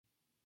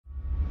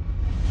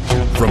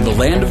From the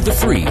land of the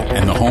free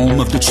and the home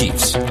of the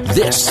Chiefs,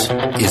 this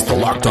is the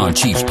Locked On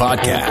Chiefs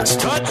podcast.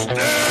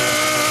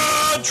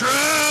 Touchdown,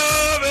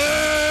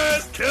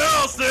 Travis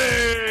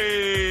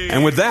Kelce!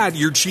 And with that,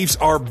 your Chiefs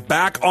are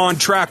back on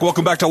track.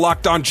 Welcome back to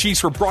Locked On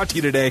Chiefs. We're brought to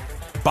you today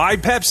by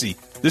Pepsi.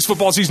 This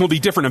football season will be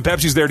different, and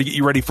Pepsi's there to get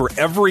you ready for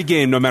every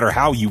game, no matter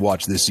how you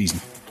watch this season.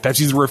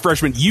 Pepsi's the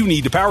refreshment you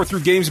need to power through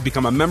games and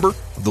become a member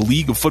of the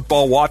League of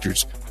Football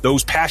Watchers.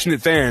 Those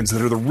passionate fans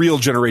that are the real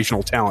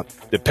generational talent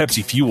that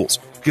Pepsi fuels.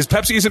 Because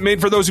Pepsi isn't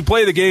made for those who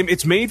play the game,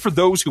 it's made for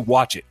those who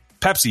watch it.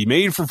 Pepsi,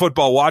 made for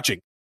football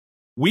watching.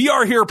 We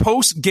are here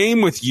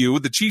post-game with you.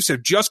 The Chiefs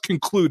have just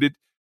concluded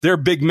their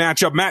big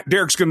matchup. Matt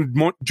Derrick's going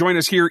to join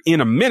us here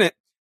in a minute,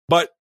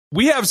 but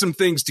we have some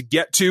things to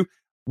get to.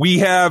 We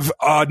have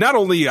not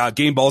only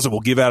game balls that we'll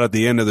give out at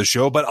the end of the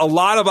show, but a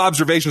lot of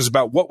observations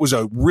about what was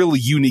a really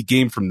unique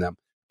game from them.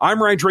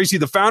 I'm Ryan Tracy,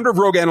 the founder of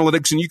Rogue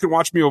Analytics, and you can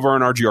watch me over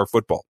on RGR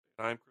Football.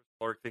 I'm Chris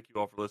Clark. Thank you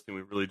all for listening.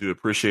 We really do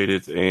appreciate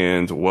it.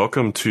 And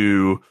welcome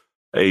to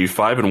a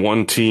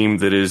 5-1 team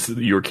that is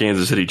your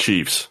Kansas City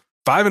Chiefs.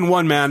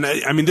 5-1, man.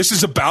 I mean, this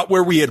is about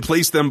where we had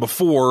placed them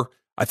before.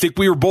 I think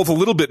we were both a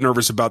little bit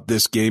nervous about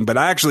this game, but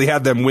I actually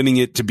had them winning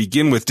it to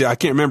begin with. I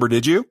can't remember.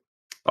 Did you?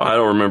 I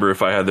don't remember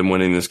if I had them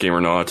winning this game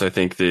or not. I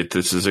think that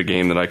this is a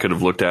game that I could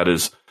have looked at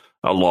as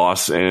a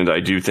loss. And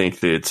I do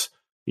think that,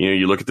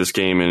 you look at this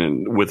game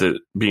and with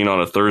it being on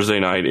a Thursday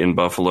night in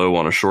Buffalo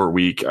on a short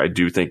week, I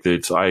do think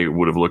that I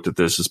would have looked at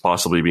this as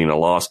possibly being a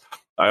loss.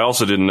 I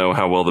also didn't know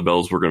how well the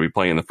Bells were going to be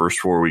playing the first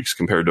 4 weeks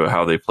compared to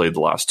how they played the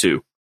last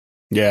two.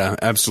 Yeah,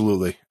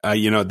 absolutely.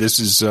 This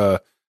is,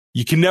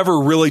 you can never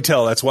really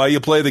tell. That's why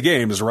you play the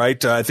games,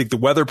 right? I think the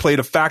weather played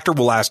a factor.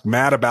 We'll ask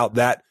Matt about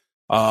that.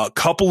 A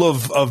couple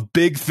of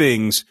big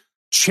things,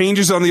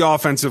 changes on the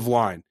offensive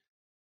line.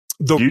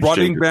 The Huge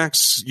running changes.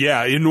 backs,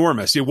 yeah,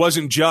 enormous. It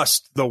wasn't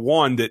just the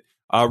one that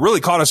really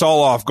caught us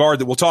all off guard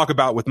that we'll talk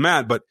about with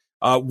Matt, but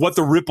what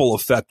the ripple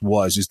effect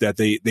was is that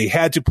they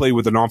had to play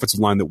with an offensive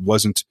line that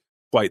wasn't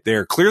quite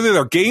there. Clearly,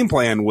 their game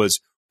plan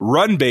was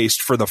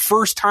run-based for the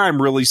first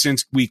time really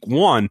since week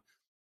one.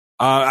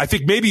 I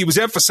think maybe it was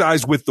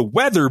emphasized with the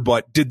weather,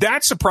 but did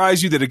that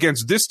surprise you that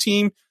against this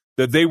team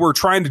that they were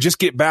trying to just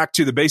get back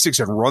to the basics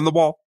and run the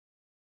ball?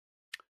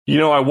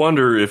 I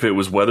wonder if it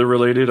was weather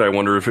related. I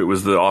wonder if it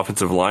was the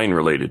offensive line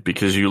related,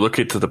 because you look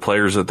at the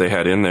players that they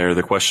had in there,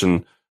 the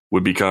question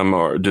would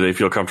become, do they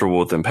feel comfortable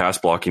with them pass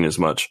blocking as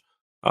much?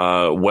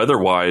 Weather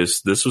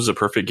wise, this was a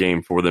perfect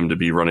game for them to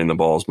be running the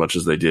ball as much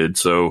as they did.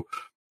 So,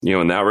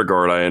 in that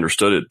regard, I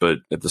understood it. But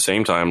at the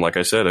same time, like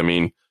I said, I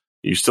mean,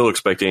 you still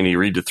expect Andy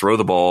Reid to throw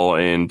the ball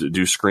and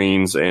do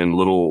screens and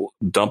little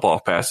dump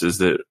off passes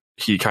that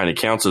he kind of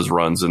counts as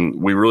runs.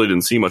 And we really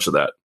didn't see much of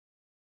that.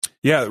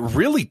 Yeah, it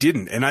really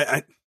didn't. And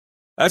I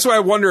that's why I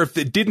wonder if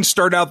it didn't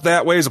start out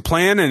that way as a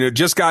plan and it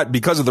just got,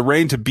 because of the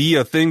rain, to be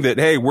a thing that,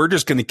 hey, we're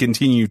just going to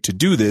continue to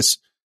do this.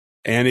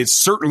 And it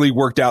certainly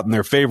worked out in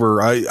their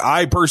favor.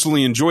 I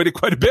personally enjoyed it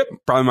quite a bit.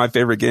 Probably my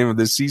favorite game of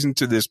this season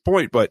to this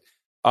point. But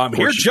of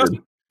course,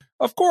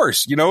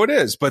 it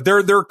is. But there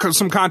are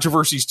some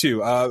controversies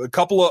too. A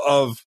couple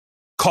of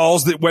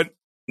calls that went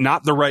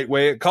not the right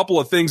way. A couple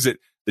of things that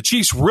the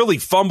Chiefs really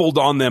fumbled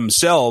on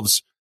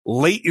themselves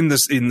late in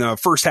the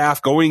first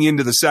half, going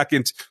into the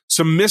second.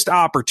 Some missed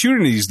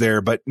opportunities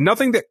there, but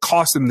nothing that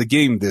cost them the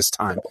game this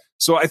time.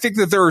 So I think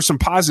that there are some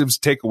positives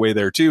to take away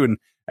there too. And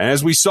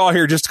as we saw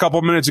here just a couple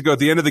of minutes ago at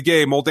the end of the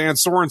game, old Dan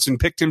Sorensen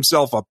picked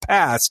himself a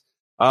pass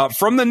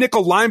from the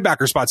nickel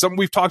linebacker spot, something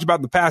we've talked about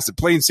in the past, that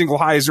playing single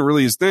high isn't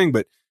really his thing.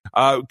 But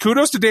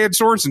kudos to Dan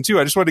Sorensen too.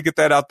 I just wanted to get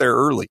that out there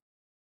early.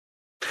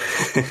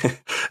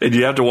 And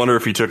you have to wonder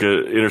if he took an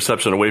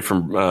interception away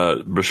from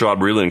Bashaud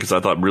Breeland, because I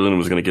thought Breeland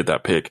was going to get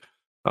that pick.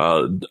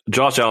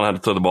 Josh Allen had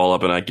to throw the ball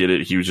up, and I get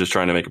it. He was just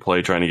trying to make a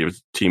play, trying to give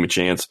his team a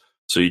chance.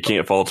 So you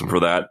can't fault him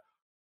for that.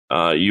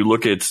 You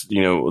look at,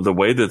 the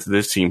way that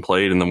this team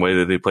played and the way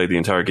that they played the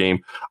entire game.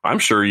 I'm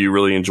sure you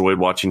really enjoyed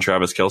watching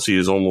Travis Kelce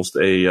as almost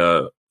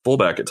a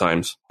fullback at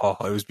times. Oh,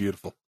 it was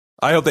beautiful.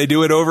 I hope they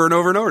do it over and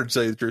over and over, to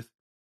say the truth.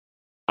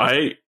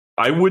 I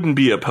wouldn't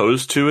be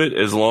opposed to it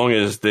as long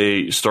as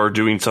they start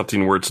doing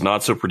something where it's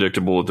not so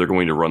predictable that they're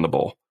going to run the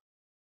ball,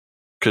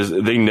 because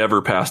they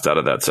never passed out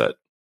of that set.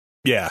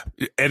 Yeah,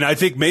 and I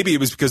think maybe it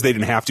was because they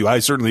didn't have to. I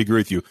certainly agree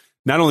with you.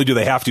 Not only do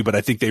they have to, but I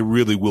think they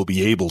really will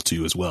be able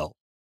to as well.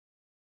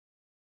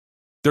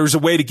 There's a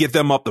way to get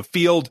them up the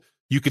field.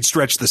 You could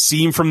stretch the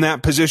seam from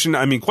that position.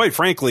 I mean, quite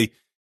frankly,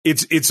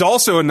 it's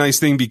also a nice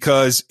thing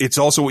because it's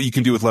also what you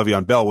can do with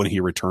Le'Veon Bell when he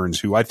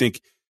returns, who I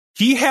think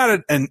he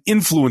had an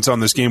influence on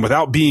this game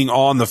without being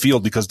on the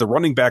field, because the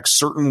running back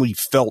certainly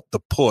felt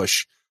the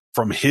push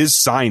from his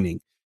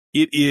signing.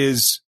 It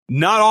is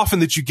not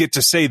often that you get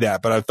to say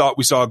that, but I thought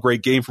we saw a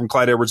great game from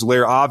Clyde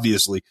Edwards-Helaire.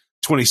 Obviously,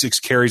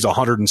 26 carries,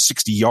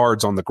 160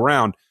 yards on the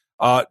ground.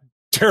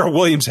 Darrell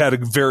Williams had a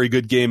very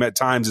good game at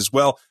times as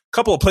well. A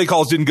couple of play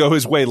calls didn't go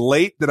his way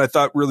late that I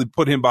thought really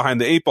put him behind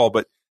the eight ball,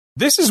 but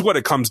this is what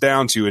it comes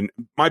down to. And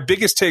my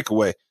biggest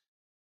takeaway,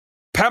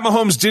 Pat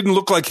Mahomes didn't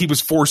look like he was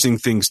forcing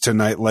things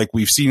tonight like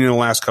we've seen in the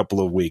last couple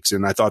of weeks.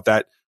 And I thought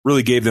that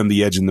really gave them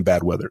the edge in the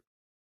bad weather.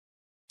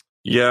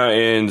 Yeah,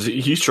 and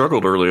he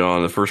struggled early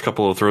on. The first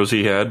couple of throws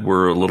he had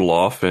were a little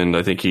off, and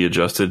I think he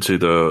adjusted to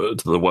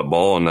the wet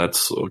ball, and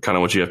that's kind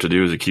of what you have to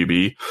do as a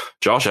QB.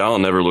 Josh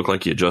Allen never looked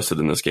like he adjusted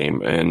in this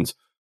game, and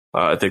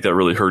I think that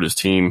really hurt his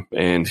team,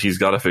 and he's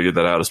got to figure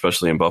that out,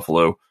 especially in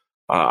Buffalo.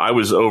 I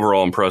was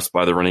overall impressed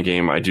by the running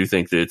game. I do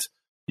think that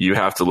you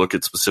have to look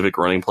at specific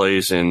running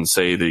plays and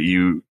say that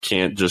you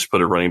can't just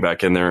put a running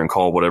back in there and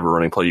call whatever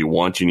running play you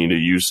want. You need to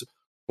use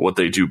what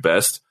they do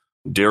best.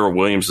 Darrell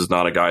Williams is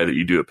not a guy that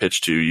you do a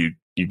pitch to. You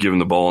give him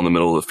the ball in the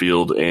middle of the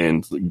field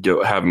and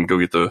have him go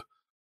get the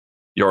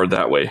yard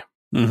that way.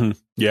 Mm-hmm.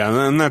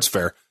 Yeah, and that's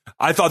fair.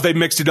 I thought they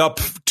mixed it up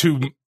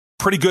to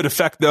pretty good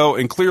effect, though,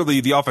 and clearly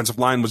the offensive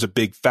line was a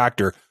big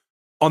factor.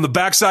 On the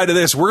backside of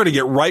this, we're going to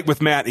get right with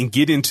Matt and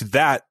get into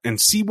that and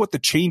see what the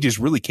changes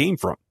really came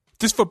from.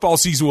 This football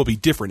season will be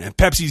different, and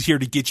Pepsi's here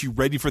to get you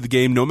ready for the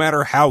game no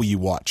matter how you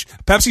watch.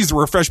 Pepsi's the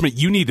refreshment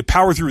you need to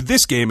power through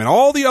this game and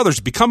all the others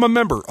to become a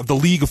member of the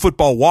League of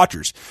Football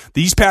Watchers.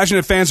 These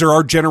passionate fans are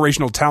our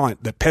generational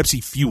talent that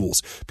Pepsi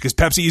fuels, because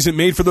Pepsi isn't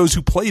made for those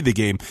who play the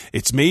game,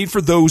 it's made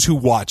for those who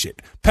watch it.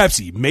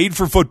 Pepsi, made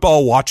for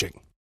football watching.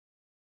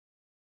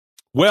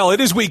 Well, it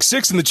is week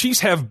 6, and the Chiefs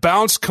have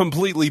bounced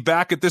completely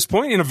back at this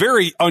point in a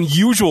very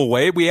unusual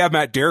way. We have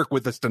Matt Derrick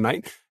with us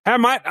tonight. Hey,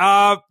 Matt,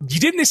 you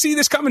didn't see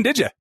this coming, did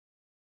you?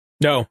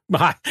 No,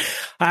 I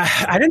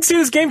didn't see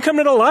this game coming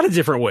in a lot of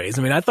different ways.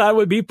 I mean, I thought it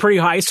would be pretty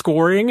high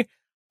scoring.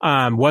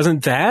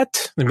 Wasn't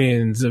that? I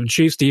mean, the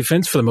Chiefs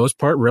defense, for the most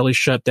part, really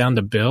shut down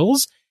the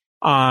Bills.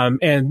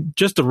 And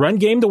just the run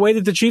game, the way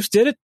that the Chiefs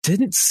did it,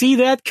 didn't see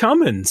that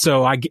coming.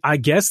 So I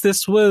guess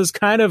this was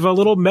kind of a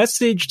little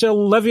message to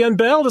Le'Veon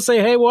Bell to say,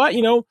 hey, what?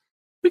 You know,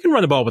 we can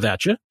run the ball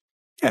without you.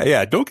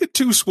 Yeah. Don't get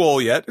too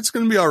swole yet. It's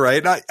going to be all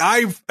right.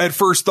 I at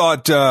first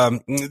thought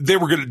they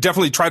were going to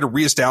definitely try to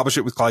reestablish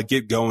it with Clyde,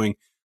 get going.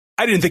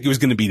 I didn't think it was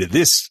going to be to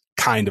this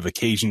kind of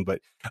occasion, but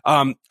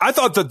I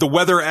thought that the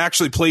weather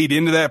actually played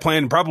into that plan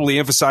and probably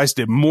emphasized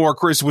it more.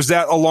 Chris, was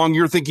that along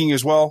your thinking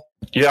as well?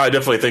 Yeah, I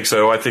definitely think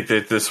so. I think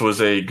that this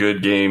was a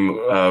good game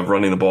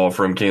running the ball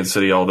from Kansas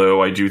City,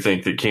 although I do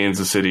think that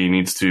Kansas City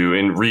needs to,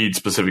 and Reed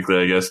specifically,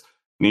 I guess,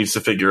 needs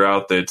to figure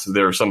out that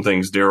there are some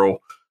things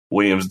Darrell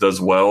Williams does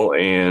well,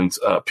 and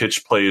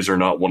pitch plays are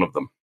not one of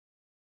them.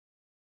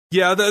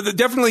 Yeah,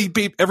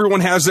 definitely everyone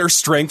has their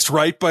strengths,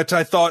 right? But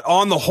I thought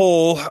on the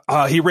whole,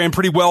 he ran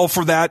pretty well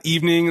for that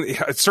evening.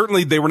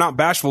 Certainly they were not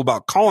bashful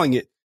about calling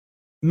it.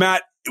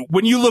 Matt,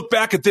 when you look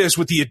back at this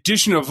with the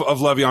addition of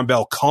Le'Veon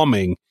Bell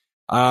coming,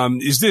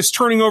 is this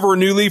turning over a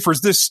new leaf, or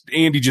is this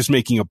Andy just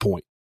making a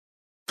point?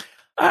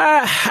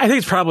 I think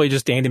it's probably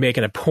just Andy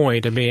making a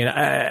point. I mean,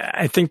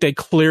 I think they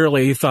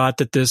clearly thought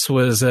that this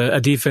was a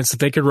defense that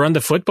they could run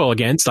the football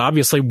against,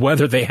 obviously,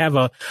 whether they have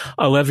a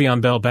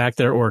Le'Veon Bell back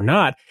there or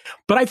not.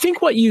 But I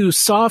think what you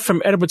saw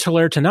from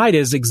Edwards-Helaire tonight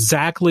is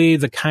exactly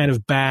the kind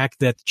of back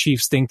that the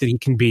Chiefs think that he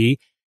can be,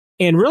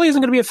 and really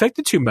isn't going to be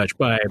affected too much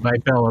by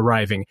Bell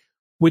arriving,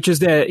 which is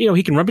that, you know,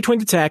 he can run between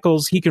the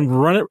tackles. He can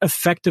run it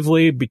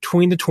effectively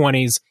between the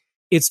 20s.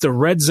 It's the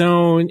red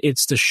zone.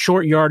 It's the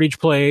short yardage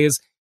plays.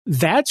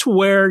 That's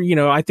where, you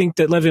know, I think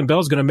that Le'Veon Bell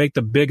is going to make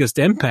the biggest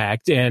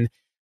impact. And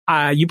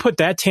you put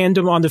that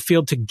tandem on the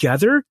field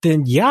together,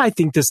 then, yeah, I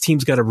think this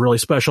team's got a really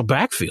special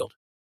backfield.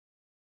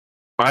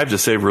 I have to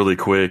say really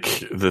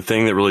quick, the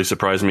thing that really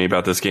surprised me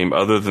about this game,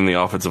 other than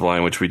the offensive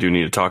line, which we do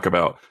need to talk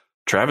about,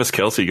 Travis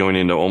Kelce going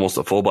into almost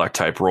a fullback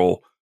type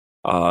role,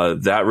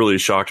 that really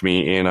shocked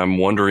me. And I'm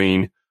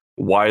wondering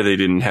why they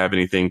didn't have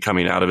anything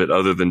coming out of it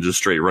other than just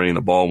straight running the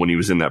ball when he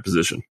was in that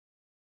position.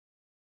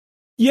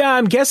 Yeah,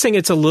 I'm guessing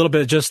it's a little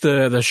bit just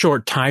the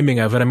short timing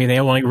of it. I mean, they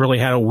only really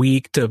had a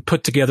week to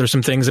put together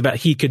some things about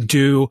he could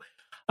do,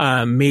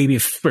 maybe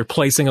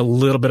replacing a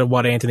little bit of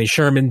what Anthony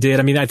Sherman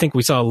did. I mean, I think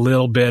we saw a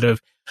little bit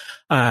of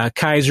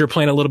Kaiser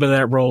playing a little bit of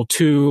that role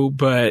too.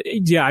 But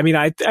yeah, I mean,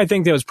 I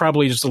think there was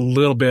probably just a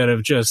little bit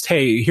of just,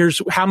 hey,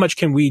 here's how much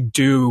can we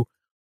do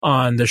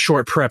on the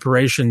short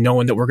preparation,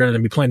 knowing that we're going to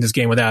be playing this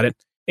game without it,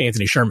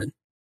 Anthony Sherman.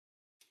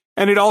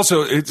 And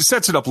it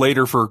sets it up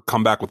later for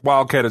comeback with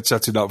Wildcat. It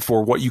sets it up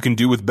for what you can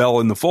do with Bell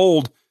in the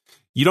fold.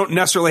 You don't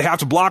necessarily have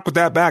to block with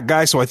that back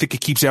guy, so I think it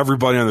keeps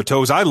everybody on their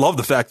toes. I love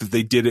the fact that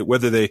they did it,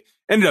 whether they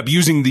ended up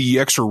using the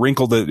extra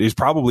wrinkle that is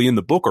probably in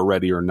the book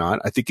already or not.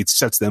 I think it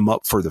sets them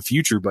up for the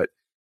future. But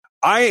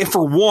I,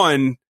 for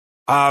one,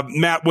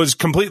 Matt, was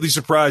completely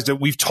surprised that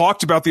we've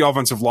talked about the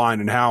offensive line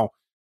and how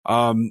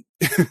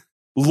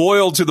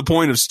loyal to the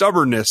point of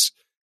stubbornness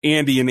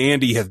Andy and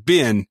Andy have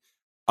been.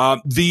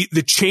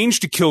 The change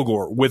to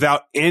Kilgore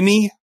without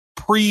any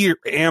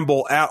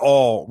preamble at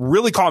all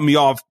really caught me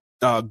off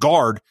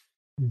guard.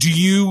 Do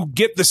you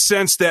get the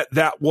sense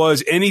that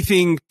was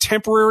anything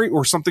temporary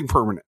or something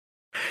permanent?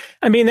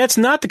 I mean, that's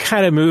not the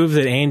kind of move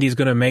that Andy's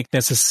going to make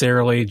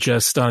necessarily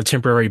just on a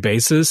temporary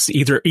basis,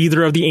 either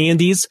of the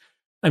Andys.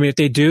 I mean, if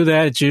they do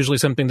that, it's usually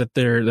something that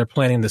they're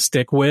planning to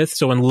stick with.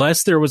 So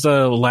unless there was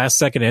a last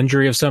second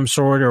injury of some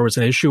sort or was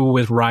an issue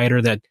with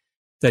Ryder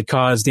that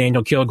caused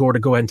Daniel Kilgore to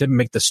go ahead and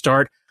make the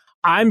start,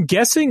 I'm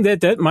guessing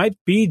that might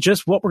be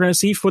just what we're going to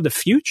see for the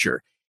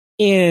future.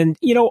 And,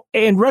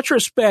 in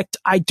retrospect,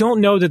 I don't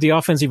know that the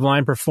offensive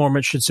line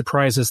performance should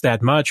surprise us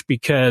that much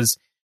because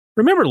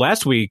remember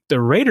last week,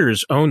 the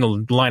Raiders owned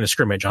the line of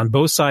scrimmage on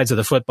both sides of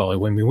the football.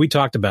 When we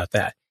talked about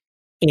that.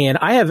 And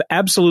I have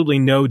absolutely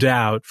no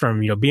doubt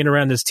from, being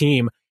around this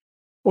team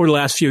over the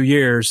last few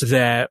years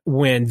that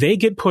when they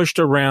get pushed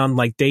around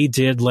like they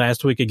did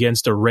last week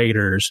against the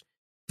Raiders,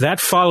 that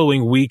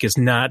following week is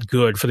not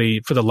good for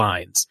the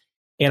Lions.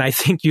 And I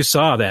think you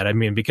saw that. I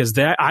mean, because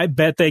I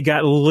bet they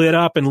got lit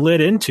up and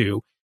lit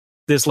into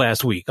this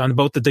last week on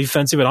both the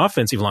defensive and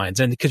offensive lines.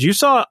 And because you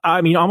saw,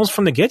 almost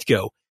from the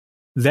get-go,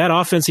 that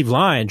offensive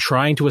line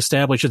trying to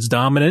establish its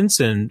dominance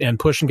and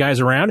pushing guys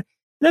around.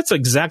 That's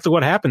exactly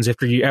what happens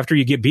after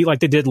you get beat like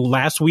they did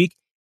last week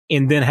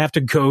and then have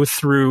to go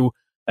through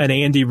an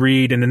Andy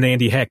Reid and an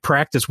Andy Heck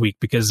practice week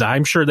because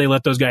I'm sure they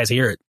let those guys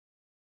hear it.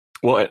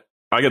 Well,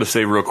 I got to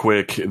say real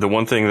quick, the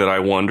one thing that I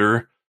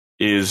wonder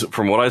is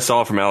from what I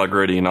saw from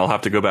Allegretti, and I'll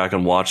have to go back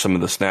and watch some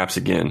of the snaps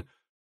again,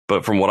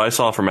 but from what I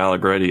saw from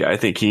Allegretti, I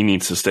think he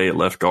needs to stay at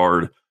left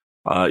guard,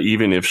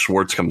 even if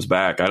Schwartz comes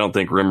back. I don't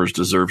think Remmers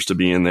deserves to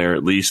be in there,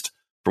 at least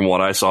from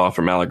what I saw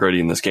from Allegretti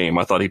in this game.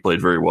 I thought he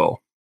played very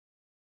well.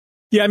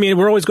 Yeah,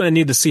 we're always going to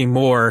need to see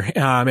more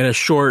in a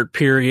short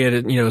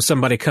period.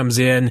 Somebody comes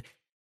in,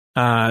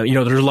 there's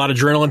a lot of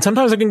adrenaline.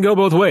 Sometimes it can go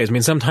both ways.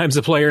 Sometimes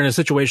the player in a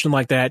situation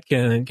like that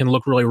can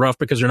look really rough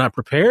because they're not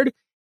prepared.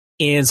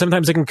 And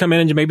sometimes they can come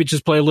in and maybe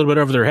just play a little bit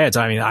over their heads.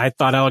 I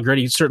thought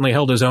Allegretti certainly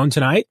held his own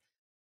tonight.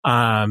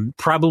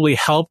 Probably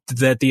helped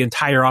that the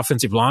entire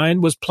offensive line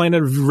was playing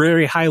at a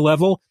very high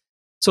level.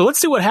 So let's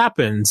see what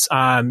happens.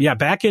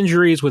 Back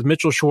injuries with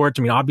Mitchell Schwartz.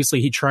 Obviously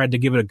he tried to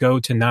give it a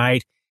go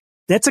tonight.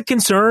 That's a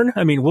concern.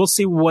 We'll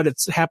see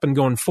what's happened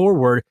going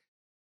forward,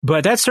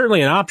 but that's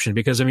certainly an option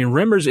because,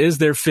 Remmers is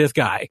their fifth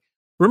guy.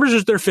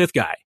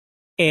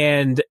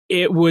 And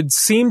it would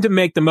seem to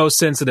make the most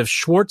sense that if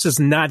Schwartz is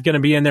not going to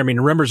be in there,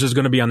 Remmers is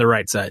going to be on the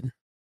right side.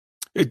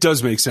 It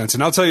does make sense.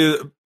 And I'll tell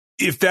you,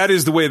 if that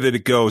is the way that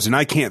it goes, and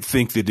I can't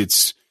think that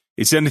it's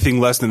anything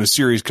less than a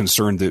serious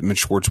concern that Mitch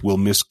Schwartz will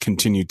miss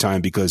continued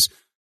time because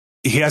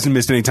he hasn't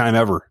missed any time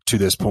ever to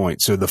this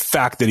point. So the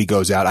fact that he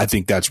goes out, I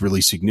think that's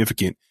really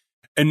significant.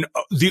 And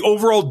the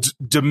overall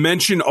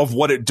dimension of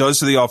what it does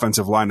to the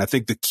offensive line, I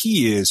think the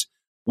key is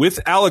with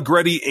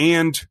Allegretti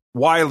and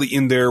Wiley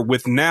in there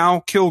with now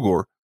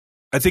Kilgore,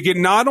 I think it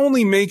not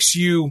only makes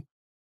you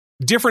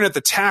different at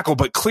the tackle,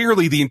 but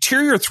clearly the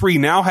interior three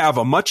now have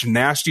a much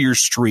nastier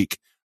streak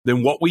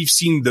than what we've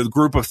seen the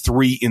group of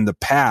three in the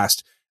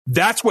past.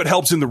 That's what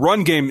helps in the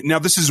run game. Now,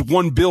 this is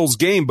one Bills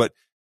game, but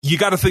you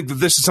got to think that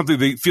this is something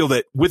they feel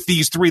that with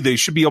these three, they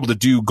should be able to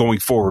do going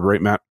forward,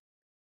 right, Matt?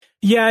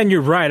 Yeah, and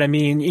you're right.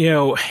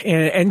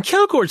 And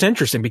Kilgore's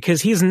interesting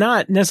because he's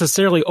not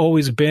necessarily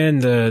always been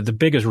the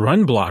biggest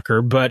run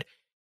blocker, but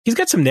he's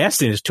got some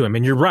nastiness to him.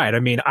 And you're right.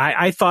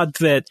 I thought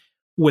that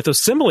with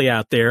Osemele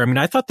out there,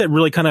 I thought that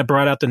really kind of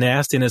brought out the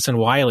nastiness in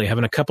Wiley,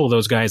 having a couple of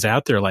those guys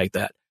out there like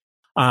that.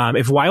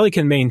 If Wiley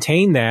can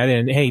maintain that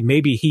and, hey,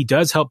 maybe he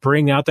does help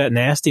bring out that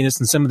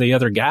nastiness in some of the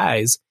other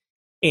guys.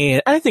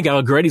 And I think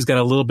Allegretti's got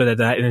a little bit of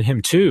that in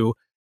him too.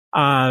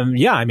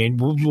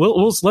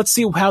 Let's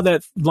see how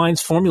that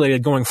line's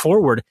formulated going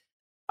forward.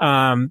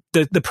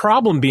 The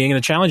problem being and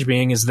the challenge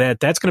being is that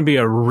that's going to be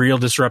a real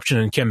disruption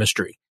in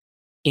chemistry.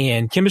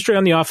 And chemistry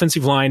on the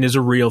offensive line is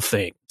a real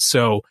thing.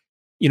 So,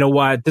 you know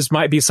what? This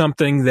might be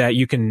something that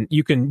you can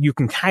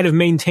kind of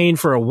maintain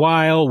for a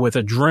while with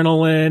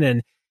adrenaline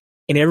and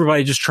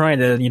everybody just trying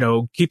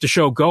to, keep the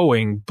show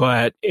going.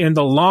 But in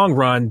the long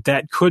run,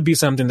 that could be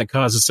something that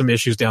causes some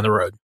issues down the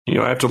road.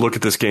 I have to look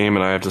at this game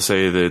and I have to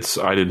say that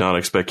I did not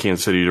expect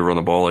Kansas City to run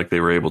the ball like they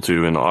were able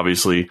to. And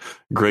obviously,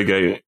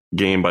 great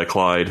game by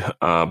Clyde.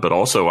 But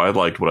also, I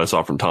liked what I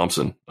saw from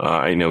Thompson.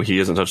 I know he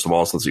hasn't touched the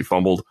ball since he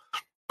fumbled,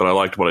 but I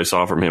liked what I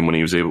saw from him when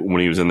he was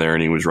in there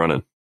and he was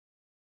running.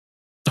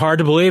 Hard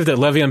to believe that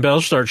Le'Veon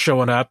Bell starts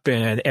showing up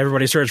and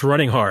everybody starts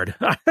running hard.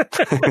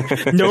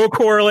 No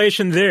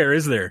correlation there,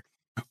 is there?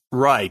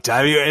 Right.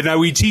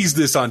 We teased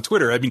this on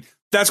Twitter.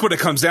 That's what it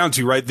comes down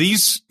to, right?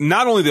 These,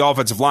 not only the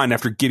offensive line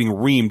after getting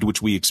reamed,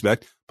 which we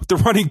expect, but the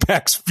running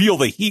backs feel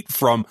the heat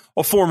from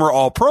a former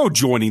All-Pro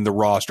joining the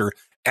roster.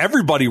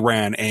 Everybody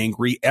ran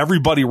angry.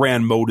 Everybody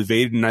ran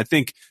motivated. And I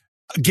think,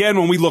 again,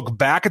 when we look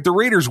back at the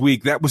Raiders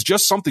week, that was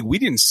just something we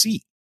didn't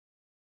see.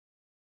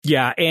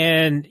 Yeah,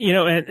 and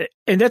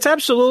that's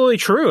absolutely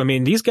true.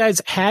 These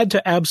guys had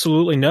to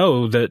absolutely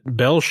know that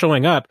Bell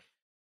showing up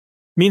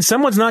means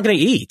someone's not going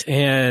to eat.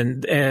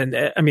 And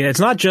it's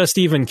not just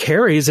even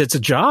carries, it's a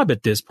job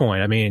at this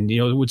point.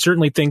 Would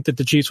certainly think that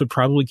the Chiefs would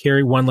probably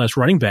carry one less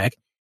running back.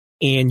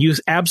 And you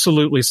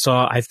absolutely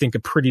saw, I think, a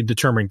pretty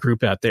determined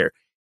group out there.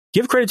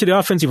 Give credit to the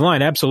offensive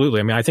line,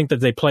 absolutely. I think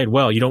that they played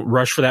well. You don't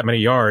rush for that many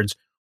yards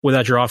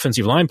without your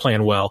offensive line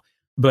playing well.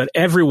 But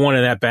everyone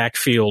in that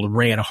backfield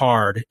ran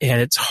hard,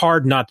 and it's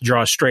hard not to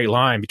draw a straight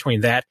line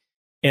between that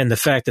and the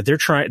fact that they're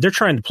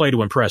trying to play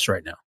to impress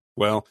right now.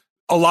 Well,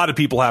 a lot of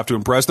people have to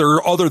impress. There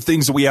are other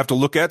things that we have to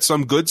look at,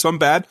 some good, some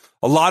bad.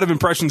 A lot of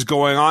impressions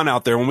going on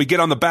out there. When we get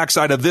on the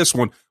backside of this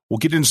one, we'll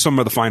get into some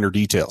of the finer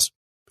details.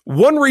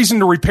 One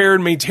reason to repair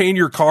and maintain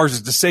your cars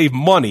is to save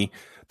money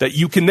that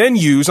you can then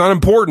use on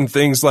important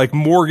things like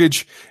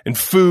mortgage and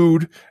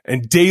food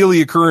and daily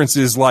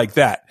occurrences like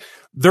that.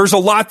 There's a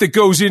lot that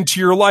goes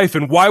into your life,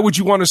 and why would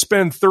you want to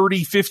spend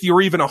 30, 50,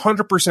 or even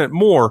 100%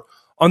 more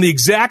on the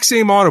exact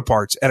same auto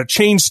parts at a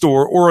chain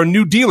store or a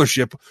new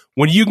dealership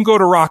when you can go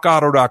to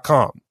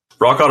rockauto.com?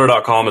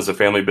 RockAuto.com is a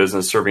family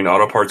business serving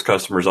auto parts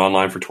customers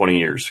online for 20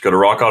 years. Go to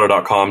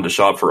RockAuto.com to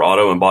shop for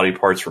auto and body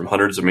parts from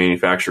hundreds of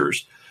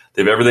manufacturers.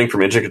 They have everything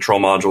from engine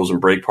control modules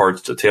and brake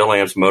parts to tail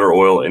lamps, motor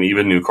oil, and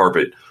even new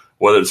carpet.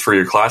 Whether it's for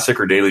your classic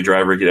or daily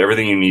driver, get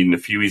everything you need in a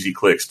few easy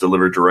clicks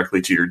delivered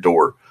directly to your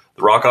door.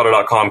 The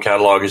RockAuto.com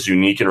catalog is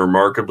unique and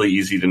remarkably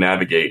easy to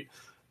navigate.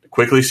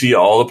 Quickly see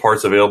all the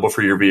parts available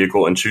for your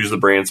vehicle and choose the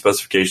brand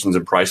specifications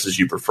and prices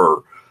you prefer.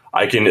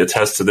 I can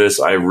attest to this.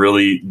 I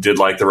really did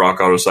like the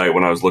Rock Auto site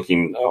when I was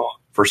looking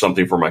for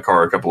something for my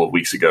car a couple of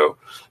weeks ago.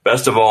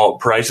 Best of all,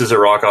 prices at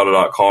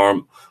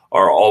RockAuto.com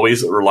are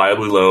always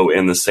reliably low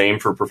and the same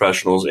for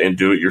professionals and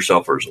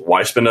do-it-yourselfers.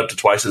 Why spend up to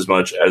twice as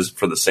much as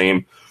for the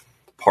same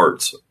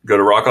parts? Go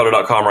to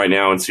rockauto.com right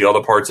now and see all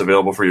the parts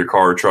available for your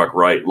car or truck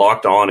right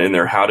locked on in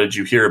their How Did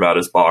You Hear About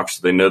Us box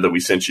so they know that we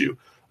sent you.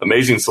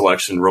 Amazing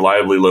selection,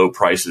 reliably low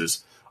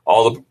prices,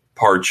 all the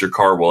parts your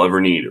car will ever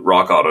need.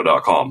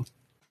 rockauto.com.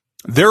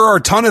 There are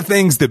a ton of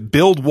things that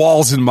build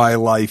walls in my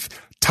life.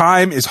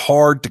 Time is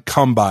hard to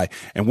come by.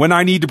 And when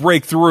I need to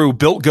break through,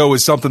 Built Go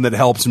is something that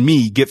helps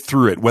me get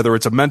through it. Whether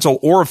it's a mental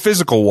or a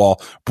physical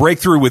wall, break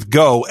through with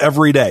Go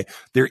every day.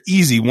 They're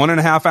easy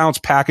 1.5 ounce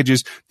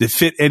packages that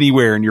fit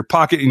anywhere in your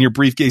pocket, in your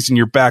briefcase, in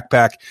your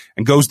backpack,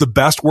 and Go's the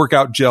best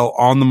workout gel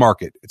on the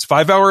market. It's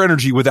 5-hour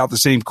energy without the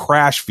same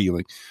crash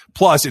feeling.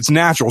 Plus, it's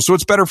natural, so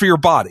it's better for your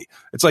body.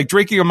 It's like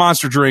drinking a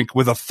Monster drink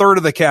with a third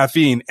of the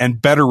caffeine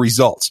and better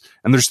results.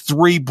 And there's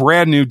 3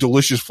 brand new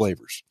delicious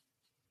flavors.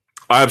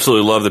 I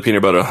absolutely love the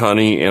peanut butter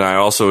honey, and I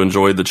also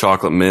enjoyed the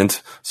chocolate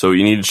mint. So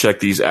you need to check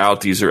these out.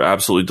 These are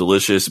absolutely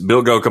delicious.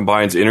 Built Go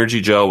combines energy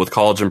gel with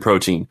collagen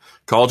protein.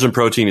 Collagen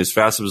protein is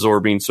fast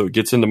absorbing, so it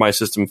gets into my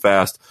system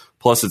fast.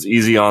 Plus, it's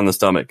easy on the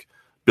stomach.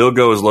 Built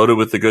Go is loaded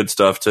with the good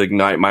stuff to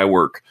ignite my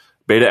work.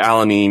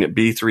 Beta-alanine,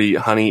 B3,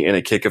 honey, and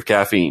a kick of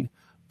caffeine.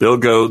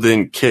 Built Go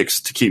then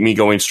kicks to keep me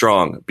going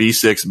strong.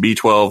 B6,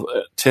 B12,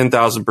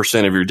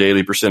 10,000% of your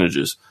daily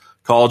percentages.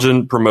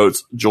 Collagen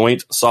promotes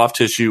joint, soft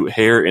tissue,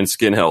 hair, and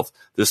skin health.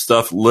 This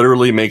stuff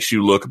literally makes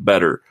you look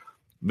better.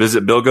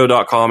 Visit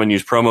BuiltGo.com and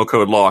use promo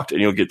code LOCKED,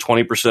 and you'll get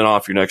 20%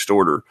 off your next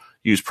order.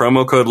 Use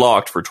promo code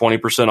LOCKED for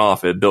 20%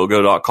 off at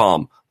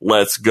BuiltGo.com.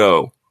 Let's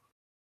go.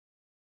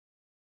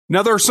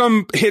 Now, there are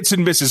some hits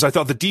and misses. I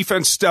thought the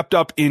defense stepped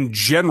up in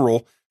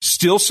general.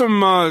 Still some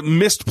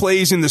missed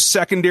plays in the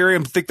secondary. I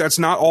think that's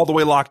not all the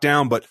way locked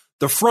down, but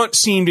the front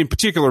seemed in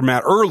particular,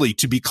 Matt, early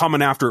to be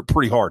coming after it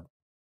pretty hard.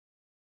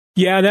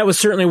 Yeah, that was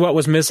certainly what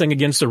was missing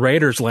against the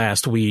Raiders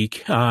last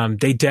week.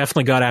 They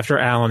definitely got after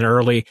Allen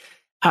early.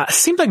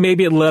 Seemed like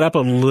maybe it let up a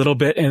little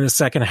bit in the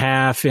second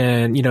half,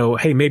 and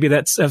hey, maybe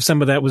that's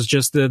some of that was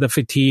just the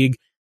fatigue.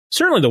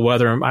 Certainly, the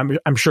weather,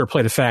 I'm sure,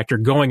 played a factor.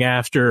 Going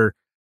after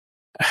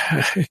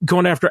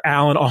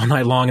Allen all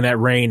night long in that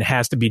rain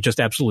has to be just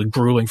absolutely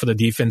grueling for the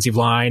defensive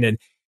line, and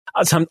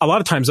a lot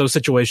of times those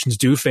situations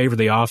do favor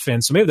the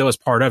offense. So maybe that was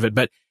part of it,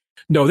 but.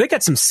 No, they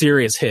got some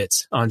serious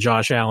hits on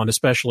Josh Allen,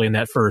 especially in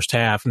that first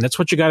half, and that's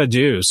what you got to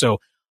do. So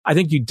I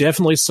think you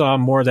definitely saw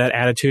more of that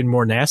attitude,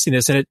 more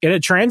nastiness, and it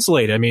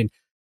translated. I mean,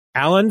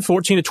 Allen,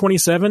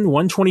 14-27,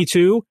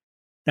 122.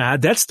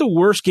 That's the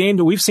worst game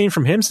that we've seen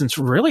from him since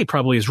really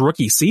probably his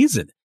rookie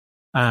season.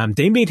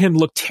 They made him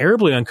look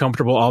terribly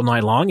uncomfortable all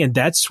night long, and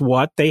that's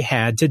what they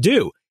had to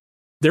do.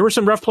 There were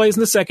some rough plays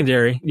in the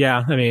secondary.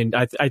 Yeah, I mean,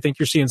 I think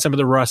you're seeing some of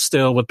the rust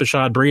still with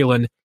Bashaud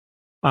Breeland.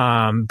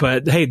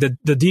 But hey,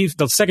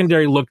 the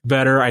secondary looked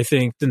better, I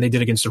think, than they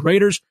did against the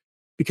Raiders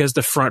because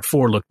the front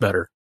four looked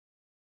better.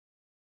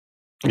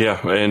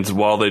 Yeah, and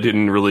while they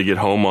didn't really get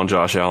home on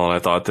Josh Allen, I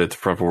thought that the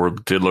front four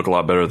did look a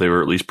lot better. They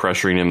were at least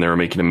pressuring him. They were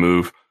making him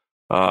move.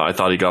 I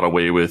thought he got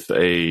away with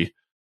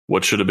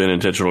what should have been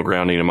intentional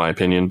grounding, in my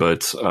opinion. But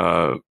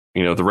the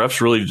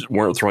refs really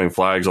weren't throwing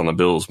flags on the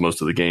Bills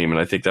most of the game, and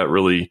I think that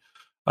really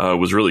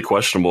was really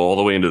questionable all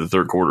the way into the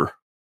third quarter.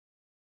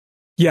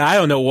 Yeah, I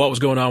don't know what was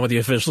going on with the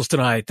officials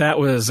tonight. That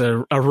was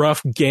a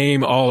rough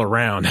game all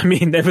around. I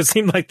mean, it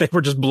seemed like they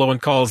were just blowing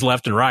calls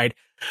left and right.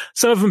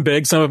 Some of them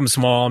big, some of them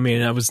small. I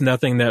mean, it was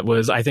nothing that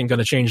was, I think, going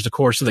to change the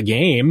course of the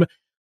game.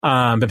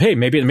 But hey,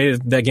 maybe it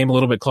made that game a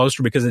little bit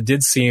closer because it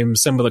did seem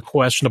some of the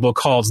questionable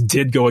calls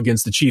did go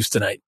against the Chiefs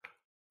tonight.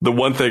 The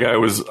one thing I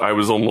was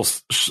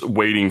almost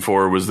waiting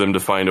for was them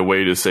to find a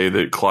way to say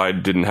that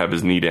Clyde didn't have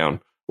his knee down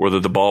or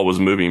that the ball was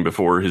moving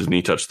before his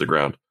knee touched the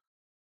ground.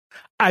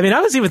 I mean,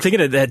 I was even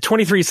thinking at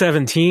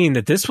 23-17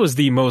 that this was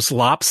the most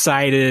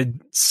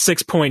lopsided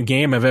 6-point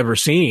game I've ever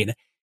seen.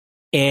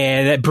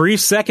 And that brief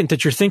second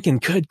that you're thinking,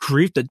 good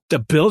grief, the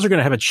Bills are going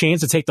to have a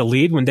chance to take the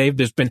lead when they've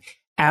just been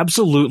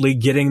absolutely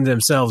getting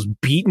themselves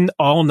beaten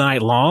all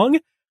night long.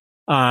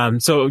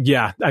 So,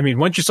 yeah, I mean,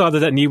 once you saw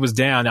that knee was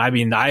down, I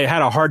mean, I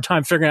had a hard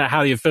time figuring out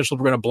how the officials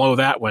were going to blow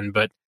that one.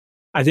 But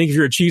I think if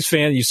you're a Chiefs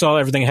fan, you saw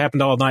everything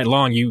happened all night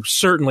long. You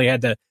certainly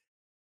had to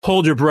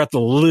hold your breath a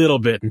little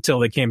bit until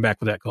they came back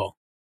with that call.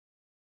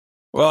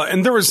 Well,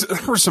 and there was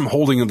some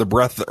holding of the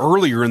breath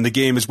earlier in the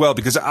game as well,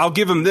 because I'll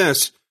give them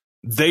this.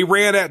 They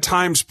ran at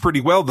times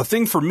pretty well. The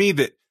thing for me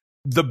that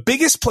the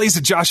biggest plays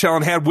that Josh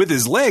Allen had with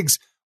his legs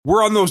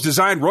were on those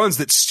design runs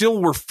that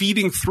still were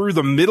feeding through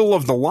the middle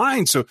of the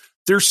line. So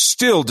there's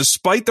still,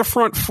 despite the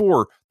front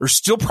four, there's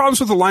still problems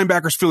with the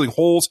linebackers filling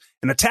holes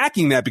and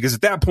attacking that, because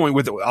at that point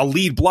with a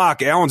lead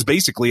block, Allen's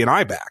basically an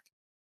eye back.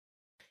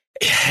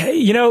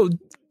 You know,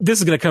 this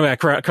is going to come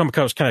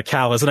across kind of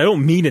callous, and I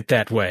don't mean it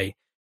that way.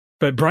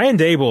 But Brian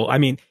Daboll, I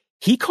mean,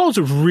 he calls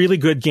a really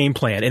good game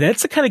plan, and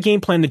that's the kind of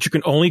game plan that you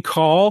can only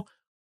call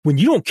when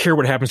you don't care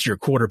what happens to your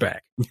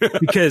quarterback,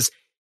 because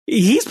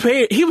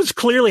he was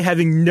clearly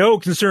having no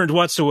concerns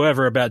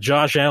whatsoever about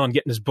Josh Allen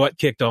getting his butt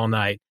kicked all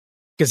night,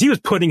 because he was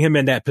putting him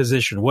in that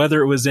position,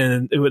 whether it was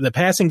in the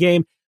passing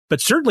game, but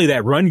certainly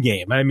that run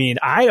game. I mean,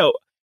 I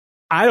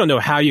don't know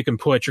how you can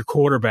put your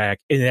quarterback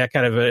in that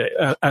kind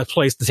of a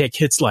place to take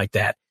hits like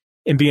that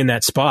and be in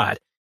that spot,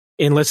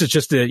 unless it's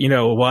just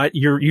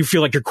you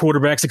feel like your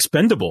quarterback's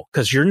expendable,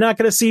 because you're not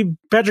going to see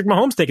Patrick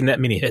Mahomes taking that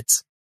many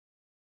hits.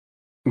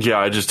 Yeah,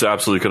 I just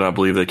absolutely could not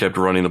believe they kept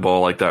running the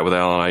ball like that with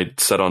Allen. I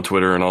said on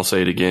Twitter, and I'll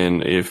say it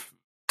again, if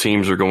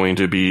teams are going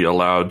to be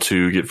allowed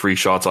to get free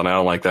shots on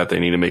Allen like that, they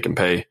need to make him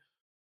pay.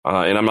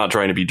 And I'm not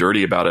trying to be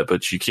dirty about it,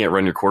 but you can't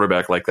run your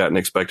quarterback like that and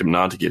expect him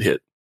not to get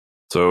hit.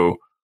 So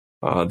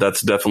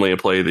that's definitely a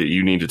play that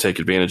you need to take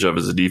advantage of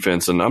as a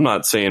defense. And I'm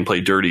not saying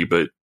play dirty,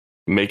 but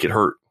make it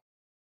hurt.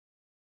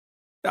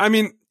 I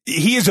mean,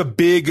 he is a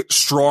big,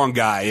 strong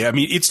guy. I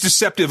mean, it's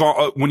deceptive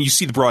when you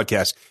see the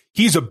broadcast.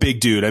 He's a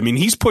big dude. I mean,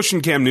 he's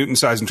pushing Cam Newton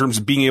size in terms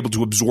of being able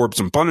to absorb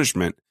some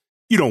punishment.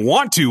 You don't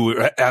want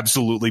to,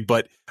 absolutely,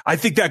 but I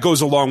think that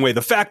goes a long way.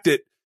 The fact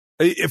that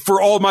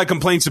for all my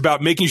complaints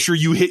about making sure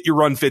you hit your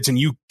run fits and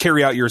you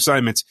carry out your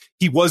assignments,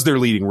 he was their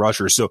leading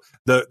rusher. So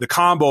the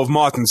combo of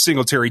Moth and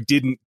Singletary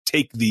didn't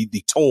take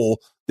the toll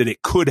that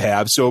it could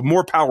have. So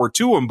more power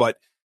to him. But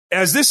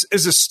as this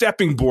is a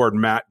stepping board,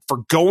 Matt, for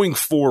going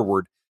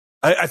forward,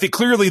 I think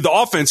clearly the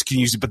offense can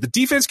use it, but the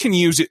defense can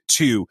use it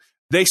too.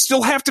 They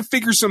still have to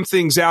figure some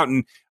things out.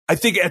 And I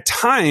think at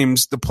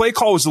times the play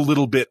call is a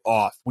little bit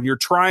off when you're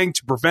trying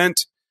to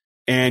prevent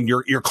and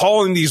you're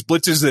calling these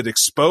blitzes that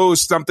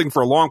expose something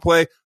for a long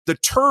play. The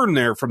turn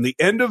there from the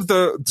end of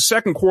the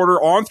second quarter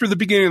on through the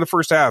beginning of the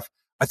first half,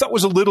 I thought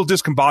was a little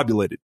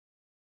discombobulated.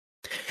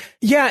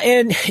 Yeah,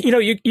 and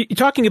you're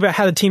talking about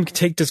how the team can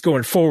take this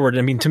going forward.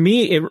 I mean, to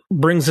me, it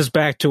brings us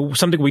back to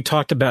something we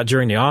talked about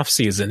during the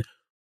offseason,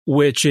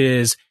 which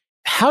is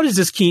how does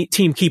this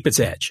team keep its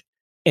edge?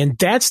 And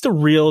that's the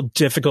real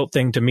difficult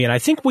thing to me. And I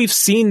think we've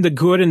seen the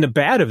good and the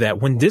bad of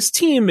that. When this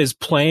team is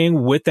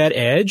playing with that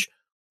edge,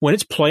 when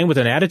it's playing with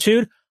an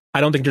attitude,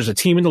 I don't think there's a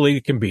team in the league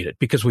that can beat it,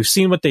 because we've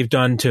seen what they've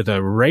done to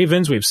the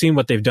Ravens. We've seen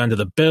what they've done to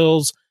the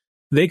Bills.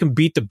 They can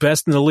beat the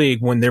best in the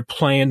league when they're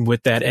playing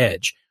with that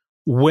edge.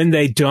 When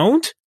they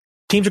don't,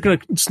 teams are going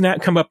to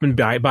come up and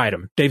bite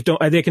them. They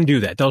can do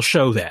that. They'll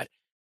show that.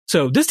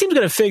 So this team's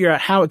going to figure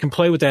out how it can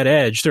play with that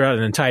edge throughout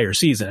an entire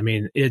season. I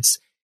mean, it's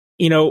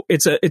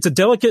a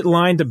delicate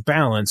line to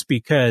balance,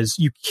 because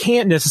you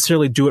can't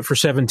necessarily do it for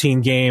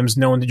 17 games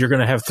knowing that you're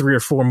going to have 3 or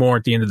 4 more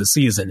at the end of the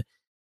season.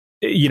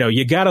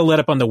 You got to let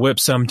up on the whip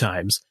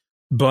sometimes.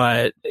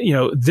 But,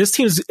 this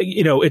team's,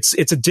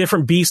 it's a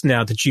different beast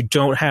now that you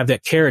don't have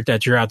that carrot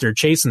that you're out there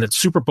chasing, that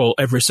Super Bowl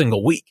every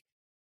single week.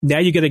 Now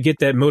you got to get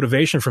that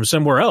motivation from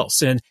somewhere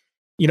else. And,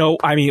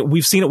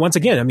 we've seen it once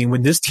again. I mean,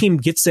 when this team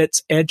gets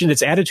its edge and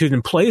its attitude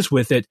and plays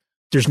with it,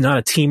 there's not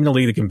a team in the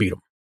league that can beat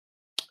them.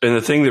 And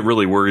the thing that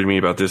really worried me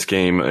about this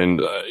game,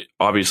 and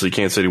obviously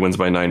Kansas City wins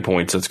by 9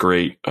 points. That's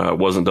great. It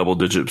wasn't double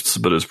digits,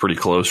 but it was pretty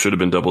close. Should have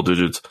been double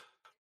digits.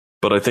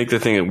 But I think the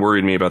thing that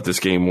worried me about this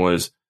game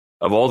was,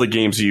 of all the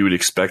games you would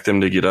expect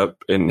them to get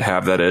up and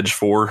have that edge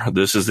for,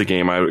 this is the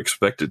game I would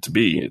expect it to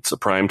be. It's a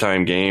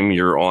primetime game.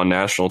 You're on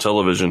national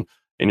television,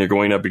 and you're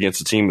going up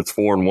against a team that's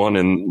 4-1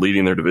 and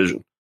leading their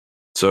division.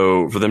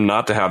 So for them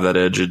not to have that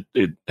edge,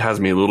 it has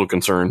me a little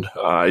concerned.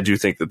 I do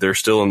think that they're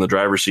still in the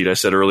driver's seat. I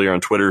said earlier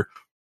on Twitter,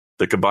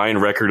 the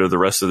combined record of the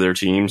rest of their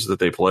teams that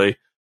they play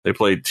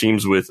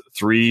teams with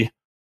three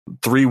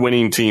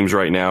winning teams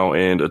right now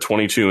and a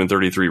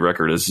 22-33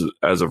 record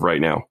as of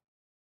right now.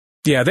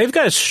 Yeah, they've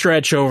got a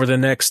stretch over the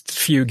next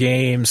few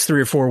games,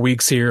 3 or 4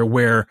 weeks here,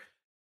 where,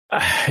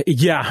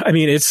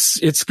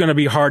 it's going to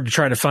be hard to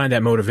try to find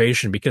that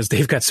motivation, because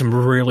they've got some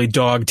really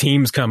dog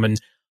teams coming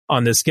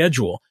on the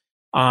schedule.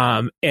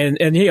 Hey,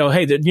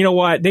 you know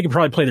what? They could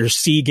probably play their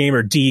C game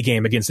or D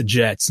game against the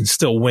Jets and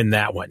still win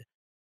that one.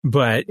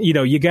 But,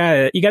 you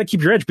gotta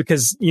keep your edge,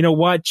 because you know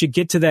what? You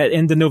get to that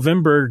end of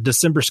November,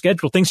 December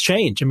schedule, things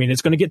change. I mean,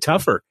 it's going to get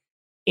tougher,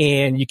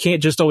 and you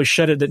can't just always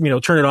turn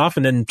it off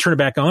and then turn it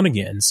back on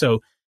again.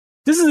 So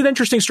this is an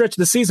interesting stretch of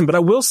the season, but I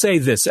will say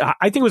this. I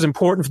think it was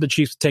important for the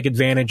Chiefs to take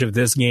advantage of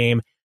this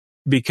game,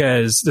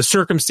 because the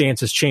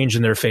circumstances changed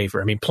in their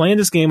favor. I mean, playing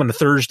this game on a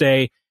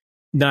Thursday,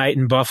 night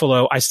in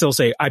Buffalo, I still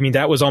say, I mean,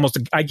 that was almost,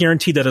 I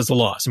guarantee that as a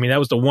loss. I mean, that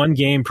was the one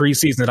game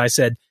preseason that I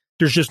said,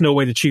 there's just no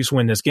way the Chiefs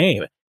win this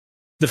game.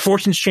 The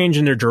fortunes change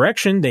in their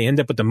direction. They end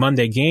up with the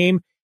Monday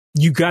game.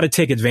 You got to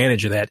take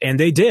advantage of that. And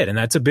they did. And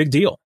that's a big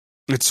deal.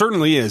 It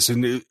certainly is.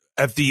 And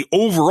at the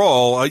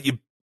overall, you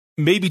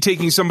may be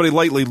taking somebody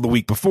lightly the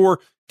week before,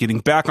 getting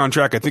back on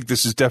track. I think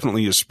this is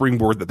definitely a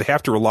springboard that they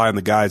have to rely on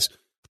the guys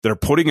that are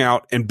putting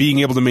out and being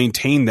able to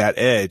maintain that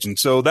edge. And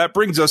so that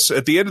brings us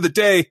at the end of the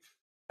day,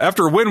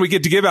 after a win, we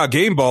get to give out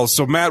game balls.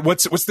 So Matt,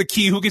 what's the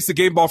key? Who gets the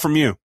game ball from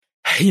you?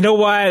 You know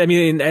what? I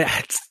mean,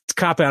 it's a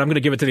cop out. I'm going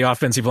to give it to the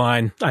offensive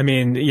line. I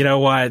mean, you know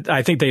what?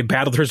 I think they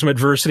battled through some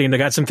adversity and they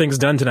got some things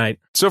done tonight.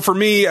 So for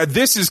me,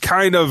 this is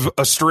kind of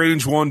a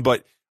strange one,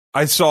 but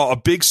I saw a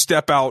big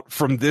step out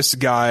from this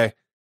guy,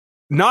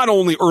 not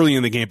only early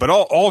in the game, but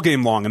all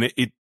game long. And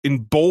it in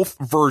both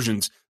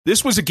versions,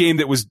 this was a game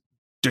that was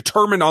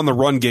determined on the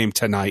run game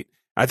tonight.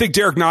 I think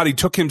Derek Nottie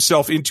took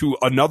himself into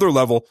another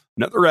level,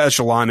 another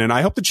echelon, and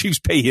I hope the Chiefs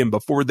pay him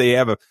before they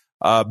have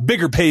a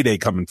bigger payday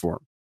coming for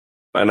him.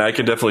 And I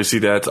can definitely see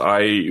that.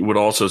 I would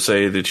also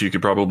say that you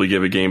could probably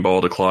give a game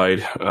ball to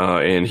Clyde,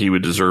 and he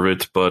would deserve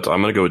it, but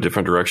I'm going to go a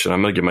different direction.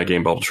 I'm going to give my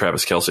game ball to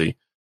Travis Kelce.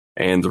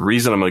 And the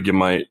reason I'm going to give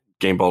my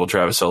game ball to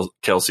Travis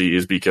Kelce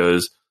is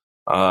because,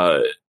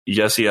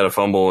 yes, he had a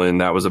fumble, and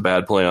that was a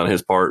bad play on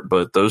his part,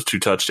 but those 2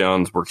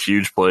 touchdowns were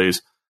huge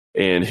plays.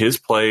 And his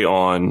play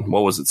on,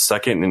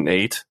 2nd and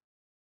 8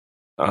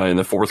 in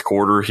the fourth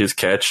quarter, his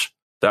catch,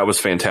 that was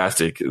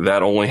fantastic.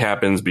 That only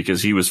happens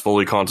because he was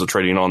fully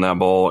concentrating on that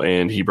ball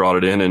and he brought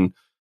it in and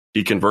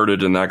he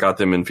converted, and that got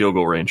them in field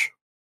goal range.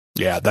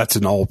 Yeah, that's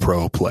an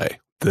all-pro play.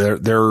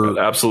 It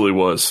absolutely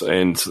was.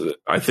 And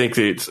I think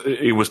that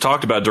it was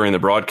talked about during the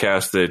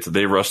broadcast that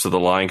they rushed to the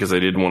line because they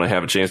didn't want to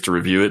have a chance to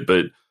review it.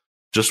 But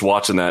just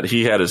watching that,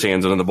 he had his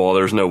hands on the ball.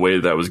 There's no way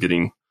that was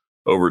getting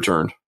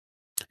overturned.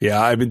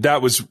 Yeah, I mean,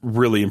 that was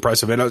really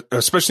impressive. And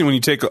especially when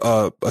you take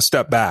a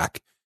step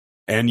back.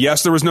 And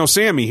yes, there was no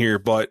Sammy here,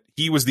 but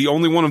he was the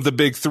only one of the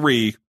big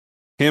 3,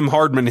 him,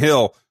 Hardman,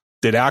 Hill,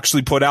 that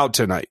actually put out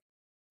tonight.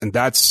 And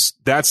that's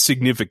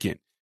significant.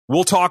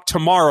 We'll talk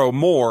tomorrow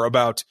more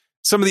about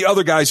some of the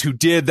other guys who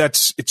did.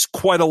 It's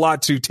quite a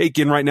lot to take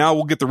in right now.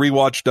 We'll get the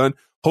rewatch done.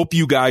 Hope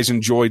you guys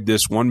enjoyed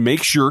this one.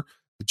 Make sure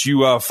that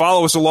you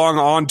follow us along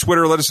on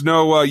Twitter. Let us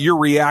know your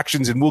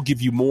reactions, and we'll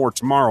give you more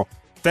tomorrow.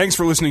 Thanks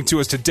for listening to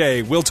us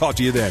today. We'll talk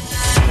to you then.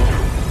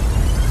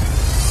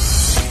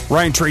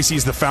 Ryan Tracy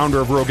is the founder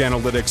of Rogue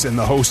Analytics and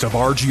the host of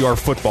RGR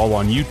Football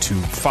on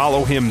YouTube.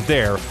 Follow him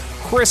there.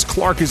 Chris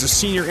Clark is a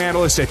senior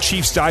analyst at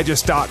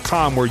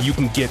ChiefsDigest.com, where you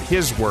can get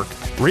his work.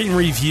 Rate and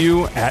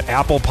review at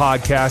Apple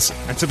Podcasts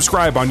and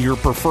subscribe on your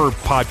preferred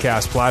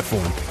podcast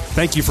platform.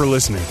 Thank you for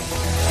listening.